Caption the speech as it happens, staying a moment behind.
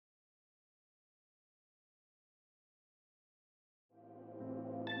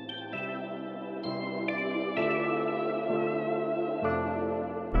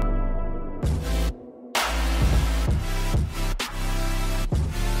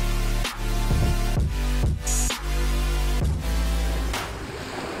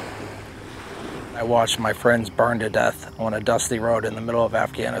I watched my friends burn to death on a dusty road in the middle of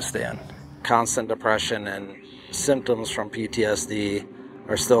Afghanistan. Constant depression and symptoms from PTSD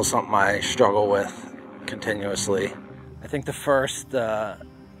are still something I struggle with continuously. I think the first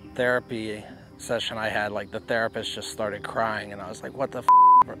therapy session I had, like, the therapist just started crying, and I was like, what the f***?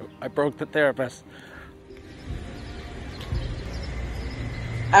 I broke the therapist.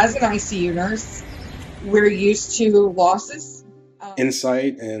 As an ICU nurse, we're used to losses.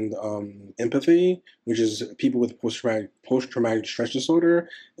 Insight and empathy, which is people with post-traumatic stress disorder.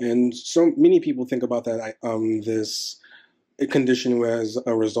 And so many people think about that this condition as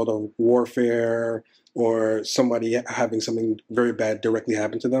a result of warfare or somebody having something very bad directly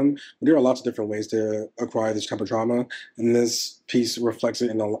happen to them. But there are lots of different ways to acquire this type of trauma, and this piece reflects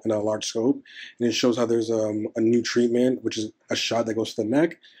it in a large scope. And it shows how there's a new treatment, which is a shot that goes to the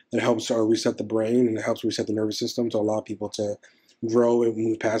neck, that helps reset the brain and it helps reset the nervous system to allow people to grow and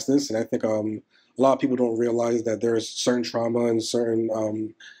move past this. And I think a lot of people don't realize that there's certain trauma and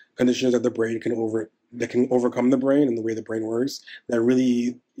certain conditions that the brain can overcome the brain and the way the brain works, that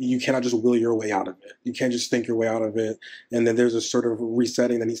really you cannot just will your way out of it. You can't just think your way out of it. And then there's a sort of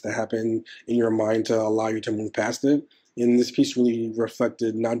resetting that needs to happen in your mind to allow you to move past it. And this piece really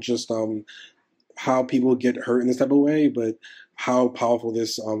reflected not just how people get hurt in this type of way, but how powerful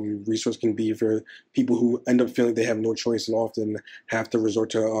this resource can be for people who end up feeling they have no choice and often have to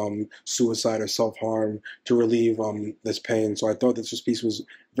resort to suicide or self-harm to relieve this pain. So I thought this piece was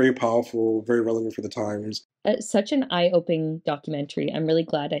very powerful, very relevant for the times. Such an eye-opening documentary. I'm really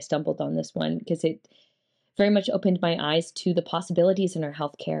glad I stumbled on this one because it very much opened my eyes to the possibilities in our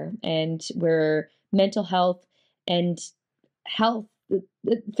healthcare and where mental health and health,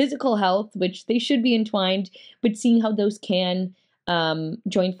 physical health, which they should be entwined, but seeing how those can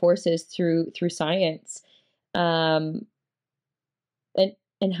join forces through science, and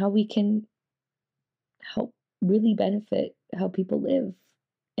how we can help really benefit how people live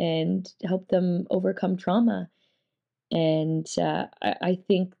and help them overcome trauma. And I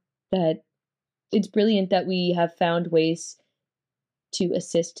think that it's brilliant that we have found ways to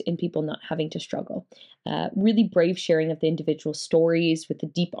assist in people not having to struggle. Really brave sharing of the individual stories with the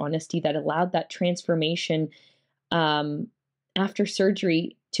deep honesty that allowed that transformation after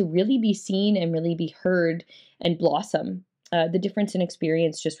surgery to really be seen and really be heard and blossom. The difference in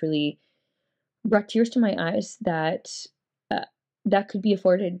experience just really brought tears to my eyes that that could be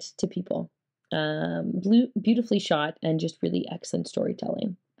afforded to people. Beautifully shot and just really excellent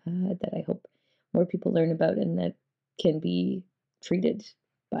storytelling that I hope more people learn about and that can be treated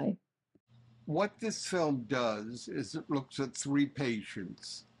by. What this film does is it looks at 3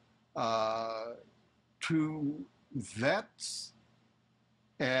 patients, 2 vets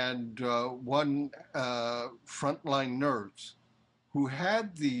and 1 frontline nurse who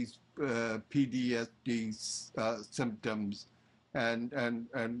had these PTSD symptoms and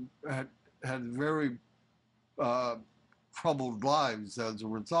had very troubled lives as a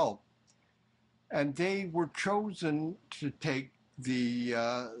result. And they were chosen to take the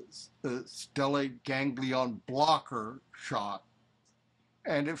stellate ganglion blocker shot.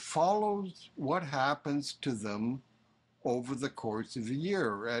 And it follows what happens to them over the course of a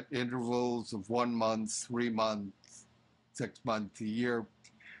year at intervals of 1 month, 3 months, 6 months, a year.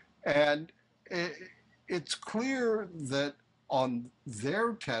 And it's clear that on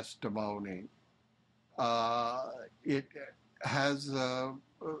their testimony, it has a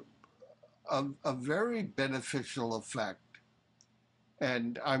very beneficial effect.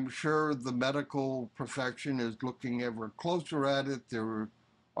 And I'm sure the medical profession is looking ever closer at it. There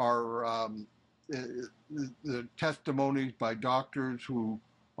are the testimonies by doctors who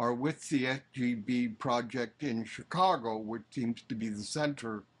are with the SGB project in Chicago, which seems to be the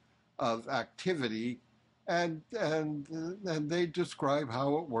center of activity, and they describe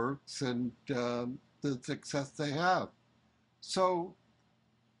how it works and the success they have. So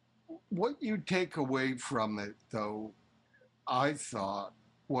what you take away from it, though, I thought,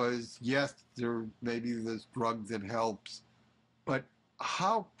 was, yes, there may be this drug that helps, but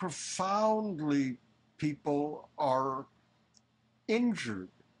how profoundly people are injured,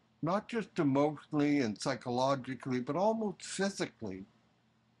 not just emotionally and psychologically, but almost physically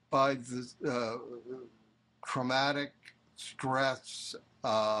by this traumatic stress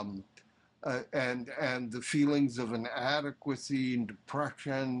and the feelings of inadequacy and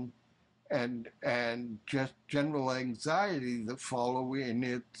depression and just general anxiety that follow in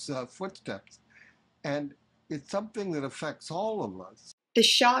its footsteps. And it's something that affects all of us. The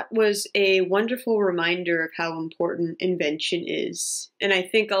shot was a wonderful reminder of how important invention is. And I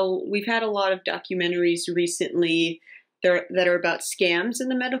think we've had a lot of documentaries recently that are about scams in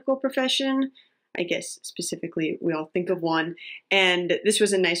the medical profession. I guess specifically we all think of one. And this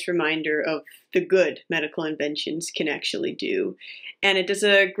was a nice reminder of the good medical inventions can actually do. And it does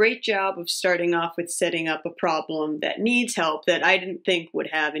a great job of starting off with setting up a problem that needs help that I didn't think would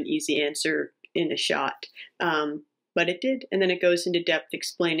have an easy answer in a shot. But it did. And then it goes into depth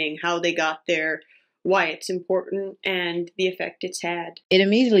explaining how they got there, why it's important, and the effect it's had. It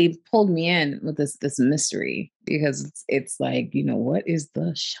immediately pulled me in with this mystery, because it's like, what is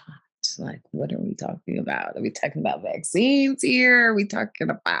the shot? Like, what are we talking about? Are we talking about vaccines here? Are we talking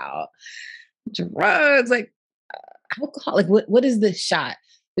about drugs, like alcohol? Like, what is this shot?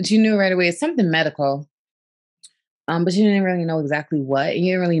 But you knew right away it's something medical. But you didn't really know exactly what, and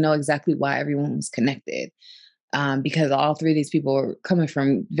you didn't really know exactly why everyone was connected. Because all three of these people were coming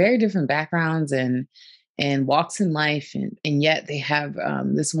from very different backgrounds and walks in life, and yet they have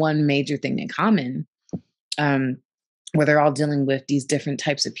this one major thing in common, where they're all dealing with these different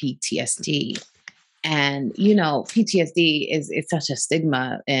types of PTSD. And PTSD is such a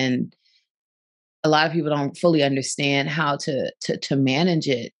stigma, and a lot of people don't fully understand how to manage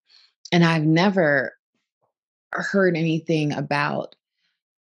it. And I've never heard anything about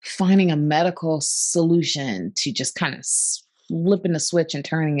finding a medical solution to just kind of flipping the switch and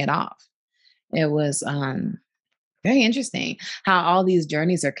turning it off. It was very interesting how all these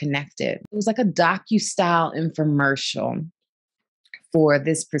journeys are connected. It was like a docu-style infomercial for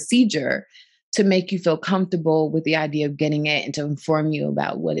this procedure to make you feel comfortable with the idea of getting it, and to inform you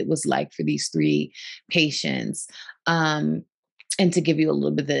about what it was like for these three patients, and to give you a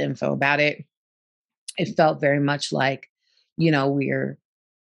little bit of the info about it. It felt very much like, we're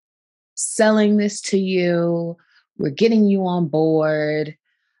selling this to you, we're getting you on board.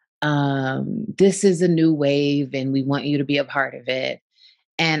 This is a new wave and we want you to be a part of it.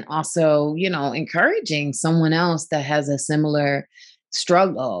 And also, encouraging someone else that has a similar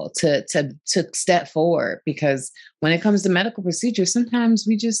struggle to step forward, because when it comes to medical procedures, sometimes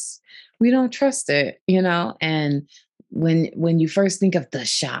we don't trust it, and when you first think of the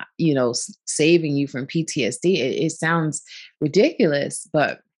shot, saving you from PTSD, it sounds ridiculous,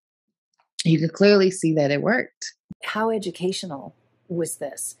 but you could clearly see that it worked. How educational was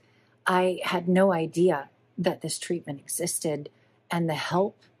this? I had no idea that this treatment existed, and the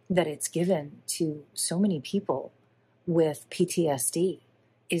help that it's given to so many people with PTSD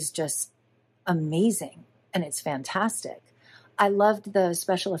is just amazing, and it's fantastic. I loved the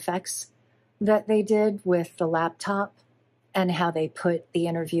special effects that they did with the laptop and how they put the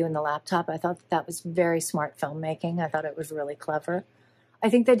interview in the laptop. I thought that was very smart filmmaking. I thought it was really clever. I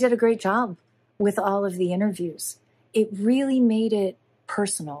think they did a great job with all of the interviews. It really made it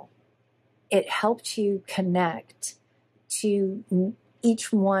personal. It helped you connect to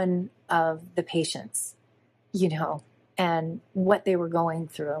each one of the patients, and what they were going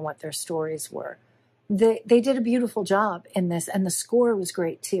through and what their stories were. They did a beautiful job in this, and the score was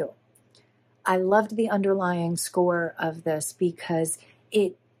great too. I loved the underlying score of this because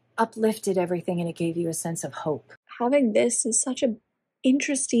it uplifted everything and it gave you a sense of hope. Having this is such an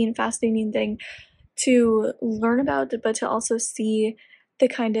interesting, fascinating thing to learn about, but to also see the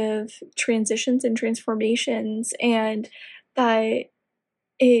kind of transitions and transformations, and that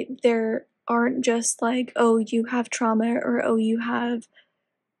there aren't just like, oh, you have trauma, or oh, you have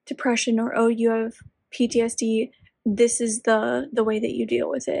depression, or oh, you have PTSD. This is the way that you deal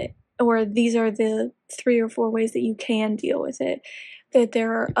with it, or these are the 3 or 4 ways that you can deal with it. That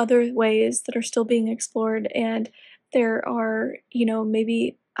there are other ways that are still being explored, and there are,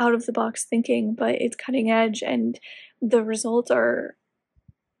 maybe out of the box thinking, but it's cutting edge, and the results are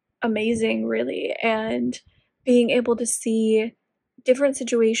amazing, really. And being able to see different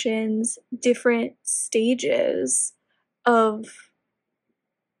situations, different stages of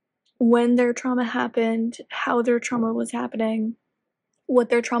when their trauma happened, how their trauma was happening, what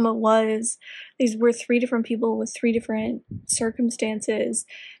their trauma was. These were 3 different people with 3 different circumstances,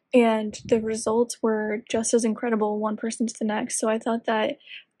 and the results were just as incredible one person to the next. So I thought that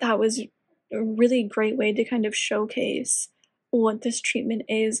was a really great way to kind of showcase what this treatment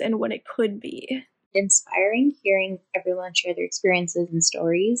is and what it could be. Inspiring hearing everyone share their experiences and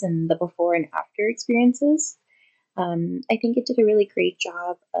stories and the before and after experiences. I think it did a really great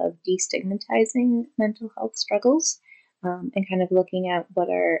job of destigmatizing mental health struggles, and kind of looking at what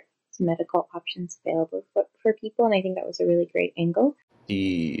are medical options available for people. And I think that was a really great angle.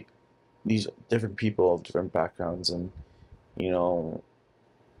 These different people of different backgrounds, and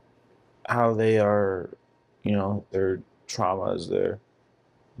how they are, their traumas, their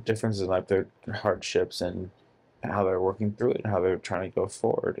differences in life, their hardships, and how they're working through it, and how they're trying to go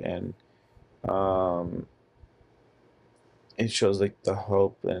forward. And it shows like the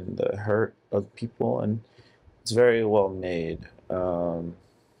hope and the hurt of people, and it's very well made.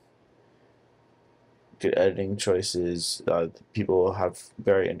 Good editing choices. People have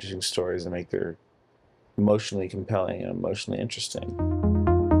very interesting stories that make their emotionally compelling and emotionally interesting.